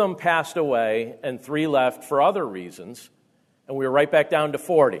 2 of them passed away, and 3 left for other reasons. And we were right back down to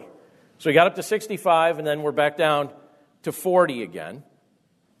 40. So we got up to 65, and then we're back down to 40 again.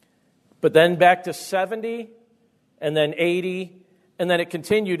 But then back to 70, and then 80, and then it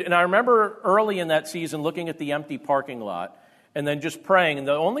continued. And I remember early in that season looking at the empty parking lot and then just praying. And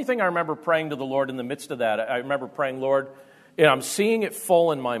the only thing I remember praying to the Lord in the midst of that, I remember praying, Lord, I'm seeing it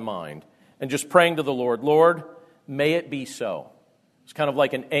full in my mind, and just praying to the Lord, Lord, may it be so. It's kind of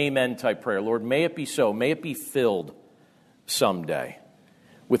like an amen type prayer. Lord, may it be so. May it be filled someday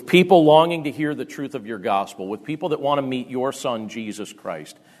with people longing to hear the truth of your gospel, with people that want to meet your Son, Jesus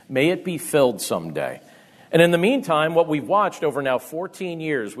Christ. May it be filled someday. And in the meantime, what we've watched over now 14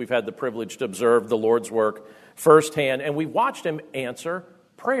 years, we've had the privilege to observe the Lord's work firsthand, and we've watched him answer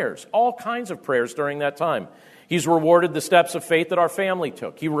prayers, all kinds of prayers during that time. He's rewarded the steps of faith that our family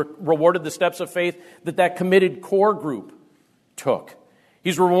took. He rewarded the steps of faith that committed core group took.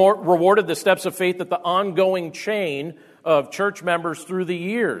 He's rewarded the steps of faith that the ongoing chain of church members through the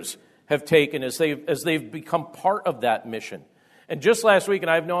years have taken as they've become part of that mission. And just last week,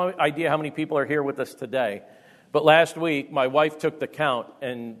 and I have no idea how many people are here with us today, but last week my wife took the count,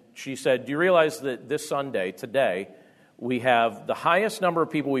 and she said, do you realize that this Sunday, today, we have the highest number of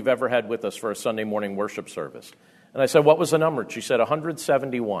people we've ever had with us for a Sunday morning worship service? And I said, what was the number? She said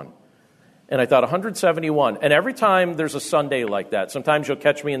 171. And I thought, 171. And every time there's a Sunday like that, sometimes you'll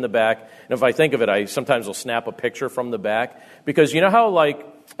catch me in the back. And if I think of it, I sometimes will snap a picture from the back. Because you know how, like,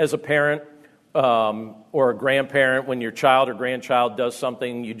 as a parent or a grandparent, when your child or grandchild does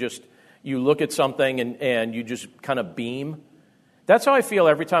something, you look at something and you just kind of beam? That's how I feel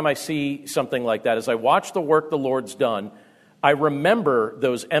every time I see something like that. As I watch the work the Lord's done, I remember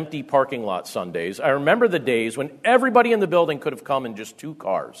those empty parking lot Sundays. I remember the days when everybody in the building could have come in just 2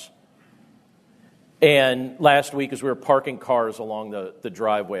 cars. And last week, as we were parking cars along the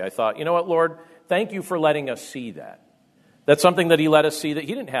driveway, I thought, you know what, Lord, thank you for letting us see that. That's something that he let us see that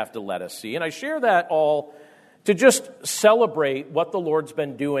he didn't have to let us see. And I share that all to just celebrate what the Lord's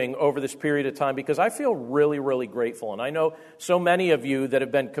been doing over this period of time, because I feel really, really grateful. And I know so many of you that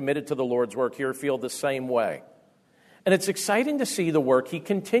have been committed to the Lord's work here feel the same way. And it's exciting to see the work he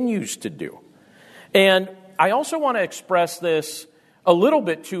continues to do. And I also want to express this a little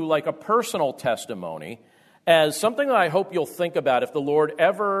bit too, like a personal testimony, as something that I hope you'll think about if the Lord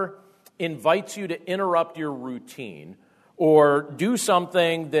ever invites you to interrupt your routine or do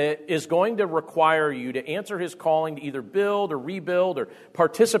something that is going to require you to answer his calling to either build or rebuild or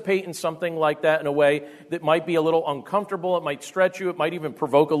participate in something like that in a way that might be a little uncomfortable, it might stretch you, it might even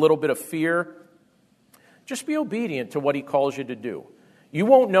provoke a little bit of fear. Just be obedient to what he calls you to do. You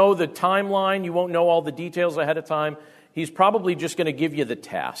won't know the timeline, you won't know all the details ahead of time. He's probably just going to give you the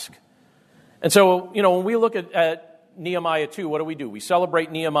task. And so, when we look at Nehemiah 2, what do? We celebrate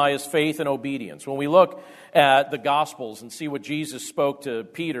Nehemiah's faith and obedience. When we look at the Gospels and see what Jesus spoke to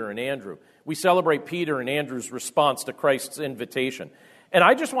Peter and Andrew, we celebrate Peter and Andrew's response to Christ's invitation. And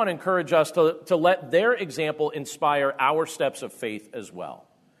I just want to encourage us to let their example inspire our steps of faith as well.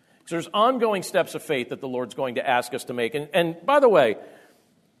 Because there's ongoing steps of faith that the Lord's going to ask us to make. And by the way,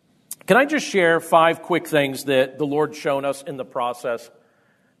 can I just share 5 quick things that the Lord's shown us in the process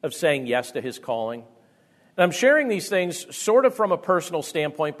of saying yes to his calling? And I'm sharing these things sort of from a personal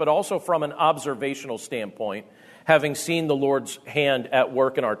standpoint, but also from an observational standpoint, having seen the Lord's hand at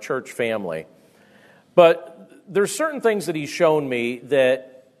work in our church family. But there's certain things that he's shown me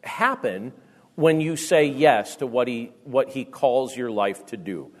that happen when you say yes to what he calls your life to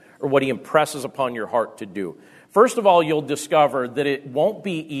do, or what he impresses upon your heart to do. First of all, you'll discover that it won't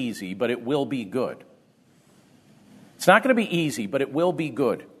be easy, but it will be good. It's not going to be easy, but it will be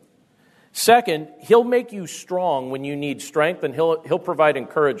good. Second, he'll make you strong when you need strength, and he'll provide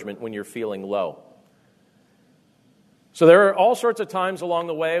encouragement when you're feeling low. So there are all sorts of times along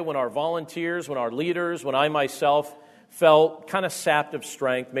the way when our volunteers, when our leaders, when I myself felt kind of sapped of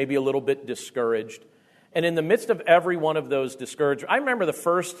strength, maybe a little bit discouraged. And in the midst of every one of those discouragements, I remember the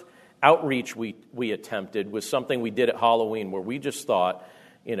first outreach we attempted was something we did at Halloween where we just thought,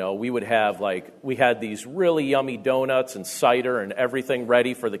 we would have we had these really yummy donuts and cider and everything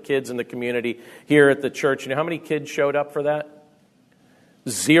ready for the kids in the community here at the church. You know how many kids showed up for that?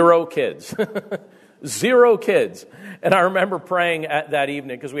 0 kids. 0 kids. And I remember praying that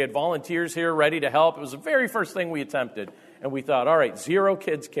evening because we had volunteers here ready to help. It was the very first thing we attempted. And we thought, all right, 0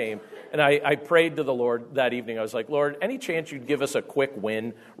 kids came. And I prayed to the Lord that evening. I was like, Lord, any chance you'd give us a quick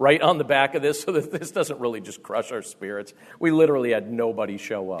win right on the back of this so that this doesn't really just crush our spirits? We literally had nobody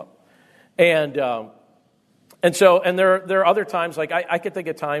show up. And there are other times, I could think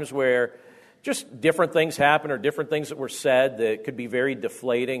of times where just different things happen or different things that were said that could be very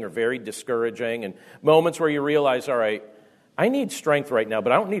deflating or very discouraging, and moments where you realize, all right, I need strength right now,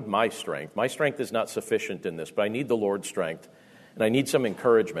 but I don't need my strength. My strength is not sufficient in this, but I need the Lord's strength, and I need some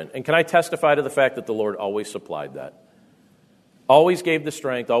encouragement. And can I testify to the fact that the Lord always supplied that? Always gave the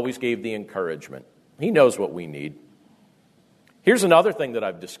strength, always gave the encouragement. He knows what we need. Here's another thing that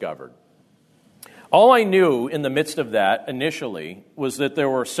I've discovered. All I knew in the midst of that initially was that there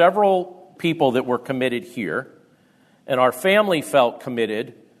were several people that were committed here, and our family felt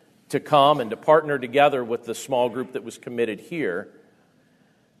committed to come and to partner together with the small group that was committed here.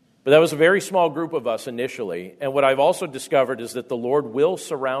 But that was a very small group of us initially, and what I've also discovered is that the Lord will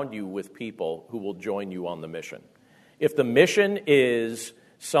surround you with people who will join you on the mission. If the mission is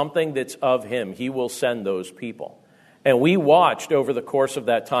something that's of Him, He will send those people. And we watched over the course of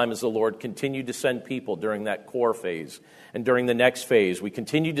that time as the Lord continued to send people during that core phase. And during the next phase, we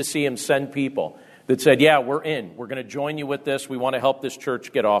continued to see Him send people that said, yeah, we're in. We're going to join you with this. We want to help this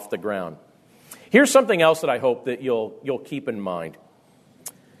church get off the ground. Here's something else that I hope that you'll keep in mind.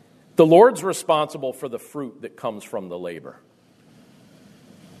 The Lord's responsible for the fruit that comes from the labor.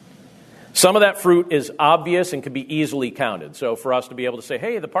 Some of that fruit is obvious and can be easily counted. So for us to be able to say,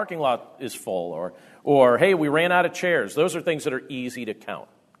 hey, the parking lot is full, or hey, we ran out of chairs. Those are things that are easy to count.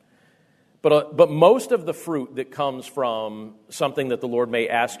 But most of the fruit that comes from something that the Lord may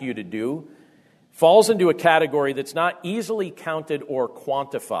ask you to do falls into a category that's not easily counted or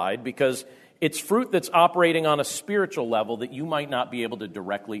quantified because it's fruit that's operating on a spiritual level that you might not be able to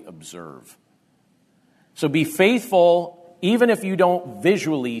directly observe. So be faithful even if you don't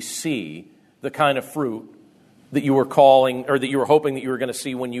visually see the kind of fruit that you were calling or that you were hoping that you were going to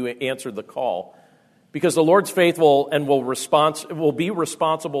see when you answered the call. Because the Lord's faithful and will be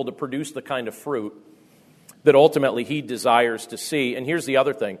responsible to produce the kind of fruit that ultimately He desires to see. And here's the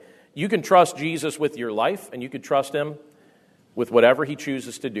other thing. You can trust Jesus with your life, and you can trust Him with whatever He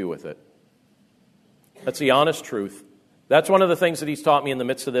chooses to do with it. That's the honest truth. That's one of the things that He's taught me in the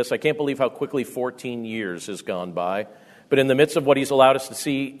midst of this. I can't believe how quickly 14 years has gone by. But in the midst of what He's allowed us to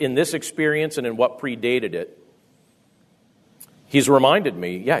see in this experience and in what predated it, He's reminded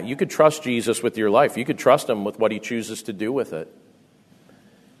me, yeah, you could trust Jesus with your life. You could trust Him with what He chooses to do with it.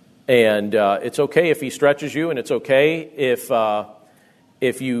 And it's okay if He stretches you, and it's okay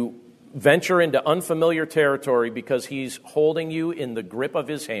if you venture into unfamiliar territory because He's holding you in the grip of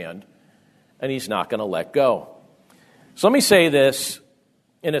His hand, and He's not going to let go. So let me say this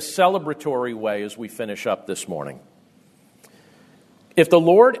in a celebratory way as we finish up this morning. If the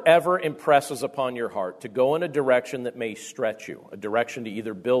Lord ever impresses upon your heart to go in a direction that may stretch you, a direction to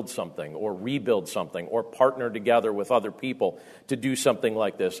either build something or rebuild something or partner together with other people to do something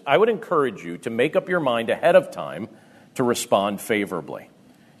like this, I would encourage you to make up your mind ahead of time to respond favorably.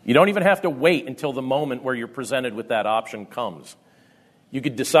 You don't even have to wait until the moment where you're presented with that option comes. You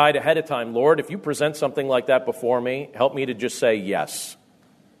could decide ahead of time, Lord, if you present something like that before me, help me to just say yes.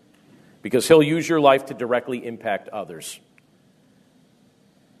 Because He'll use your life to directly impact others.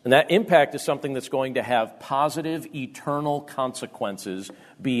 And that impact is something that's going to have positive, eternal consequences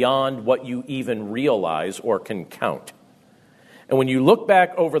beyond what you even realize or can count. And when you look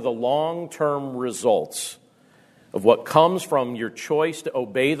back over the long-term results of what comes from your choice to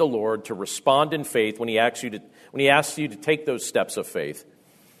obey the Lord, to respond in faith when He asks you to take those steps of faith,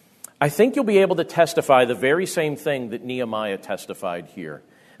 I think you'll be able to testify the very same thing that Nehemiah testified here.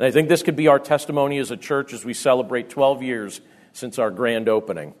 And I think this could be our testimony as a church as we celebrate 12 years since our grand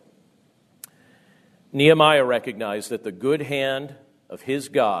opening. Nehemiah recognized that the good hand of his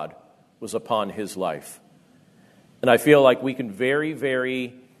God was upon his life. And I feel like we can very,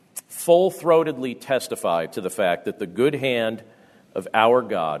 very full-throatedly testify to the fact that the good hand of our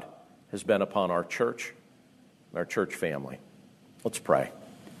God has been upon our church and our church family. Let's pray.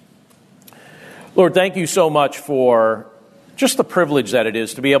 Lord, thank you so much for just the privilege that it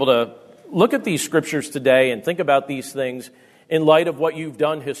is to be able to look at these scriptures today and think about these things in light of what you've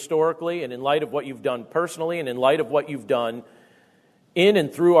done historically and in light of what you've done personally and in light of what you've done in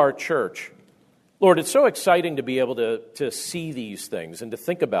and through our church. Lord, it's so exciting to be able to see these things and to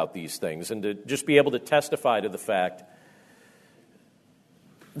think about these things and to just be able to testify to the fact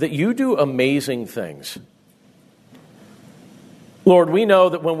that you do amazing things. Lord, we know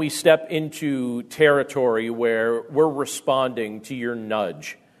that when we step into territory where we're responding to your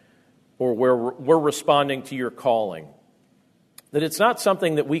nudge or where we're responding to your calling, that it's not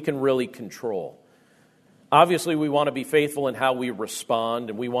something that we can really control. Obviously, we want to be faithful in how we respond,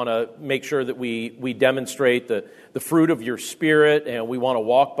 and we want to make sure that we demonstrate the fruit of your Spirit, and we want to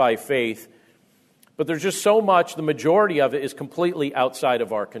walk by faith. But there's just so much, the majority of it is completely outside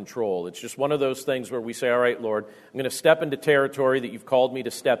of our control. It's just one of those things where we say, all right, Lord, I'm going to step into territory that you've called me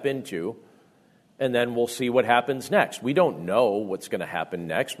to step into, and then we'll see what happens next. We don't know what's going to happen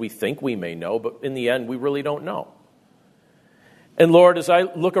next. We think we may know, but in the end, we really don't know. And Lord, as I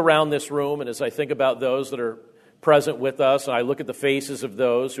look around this room and as I think about those that are present with us, and I look at the faces of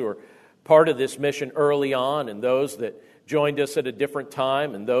those who are part of this mission early on and those that joined us at a different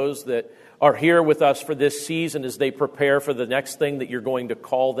time and those that are here with us for this season as they prepare for the next thing that you're going to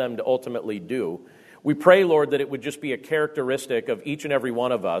call them to ultimately do, we pray, Lord, that it would just be a characteristic of each and every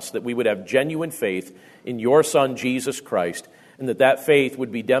one of us, that we would have genuine faith in your Son, Jesus Christ, and that faith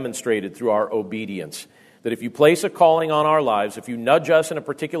would be demonstrated through our obedience. That if you place a calling on our lives, if you nudge us in a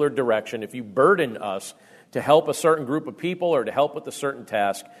particular direction, if you burden us to help a certain group of people or to help with a certain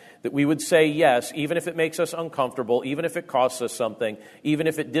task, that we would say yes, even if it makes us uncomfortable, even if it costs us something, even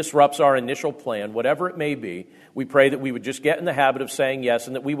if it disrupts our initial plan, whatever it may be, we pray that we would just get in the habit of saying yes,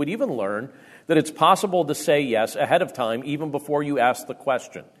 and that we would even learn that it's possible to say yes ahead of time, even before you ask the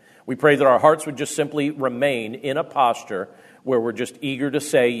question. We pray that our hearts would just simply remain in a posture where we're just eager to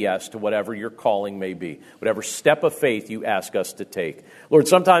say yes to whatever your calling may be, whatever step of faith you ask us to take. Lord,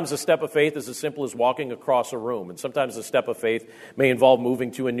 sometimes a step of faith is as simple as walking across a room, and sometimes a step of faith may involve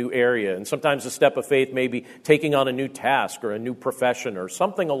moving to a new area, and sometimes a step of faith may be taking on a new task or a new profession or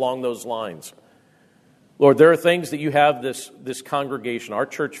something along those lines. Lord, there are things that you have this congregation, our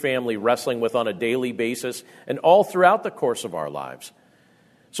church family, wrestling with on a daily basis and all throughout the course of our lives.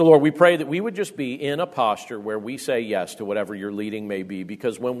 So, Lord, we pray that we would just be in a posture where we say yes to whatever your leading may be,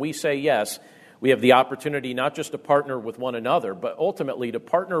 because when we say yes, we have the opportunity not just to partner with one another, but ultimately to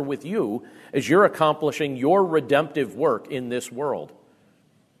partner with you as you're accomplishing your redemptive work in this world.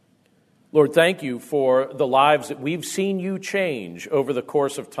 Lord, thank you for the lives that we've seen you change over the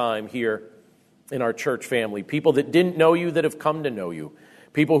course of time here in our church family. People that didn't know you that have come to know you.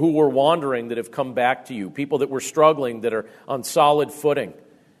 People who were wandering that have come back to you. People that were struggling that are on solid footing.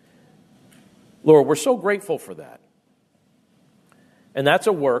 Lord, we're so grateful for that. And that's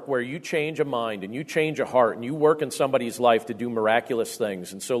a work where you change a mind and you change a heart and you work in somebody's life to do miraculous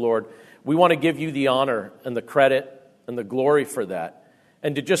things. And so, Lord, we want to give you the honor and the credit and the glory for that.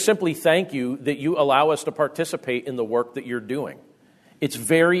 And to just simply thank you that you allow us to participate in the work that you're doing. It's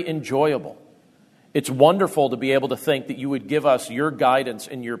very enjoyable. It's wonderful to be able to think that you would give us your guidance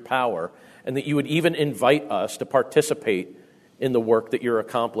and your power, and that you would even invite us to participate in the work that you're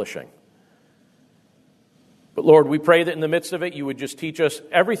accomplishing. But Lord, we pray that in the midst of it, you would just teach us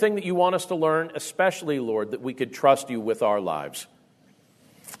everything that you want us to learn, especially, Lord, that we could trust you with our lives.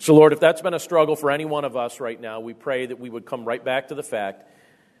 So, Lord, if that's been a struggle for any one of us right now, we pray that we would come right back to the fact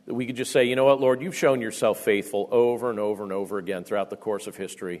that we could just say, you know what, Lord, you've shown yourself faithful over and over and over again throughout the course of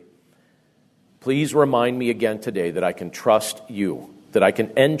history. Please remind me again today that I can trust you, that I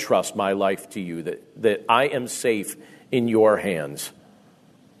can entrust my life to you, that I am safe in your hands.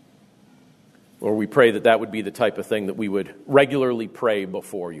 Lord, we pray that that would be the type of thing that we would regularly pray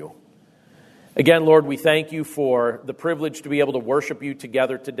before you. Again, Lord, we thank you for the privilege to be able to worship you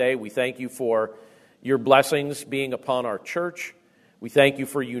together today. We thank you for your blessings being upon our church. We thank you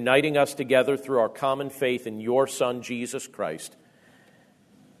for uniting us together through our common faith in your Son, Jesus Christ.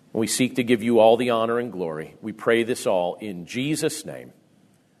 And we seek to give you all the honor and glory. We pray this all in Jesus' name.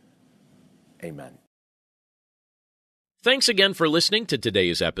 Amen. Thanks again for listening to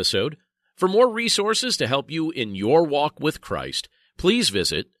today's episode. For more resources to help you in your walk with Christ, please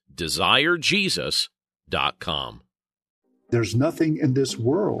visit desirejesus.com. There's nothing in this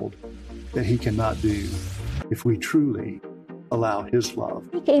world that he cannot do if we truly allow his love.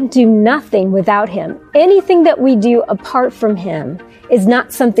 We can do nothing without him. Anything that we do apart from him is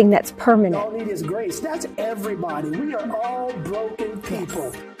not something that's permanent. All we need is grace. That's everybody. We are all broken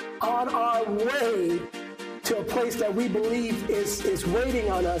people. on our way to a place that we believe is waiting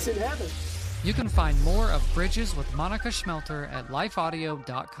on us in heaven. You can find more of Bridges with Monica Schmelter at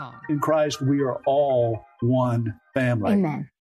lifeaudio.com. In Christ, we are all one family. Amen.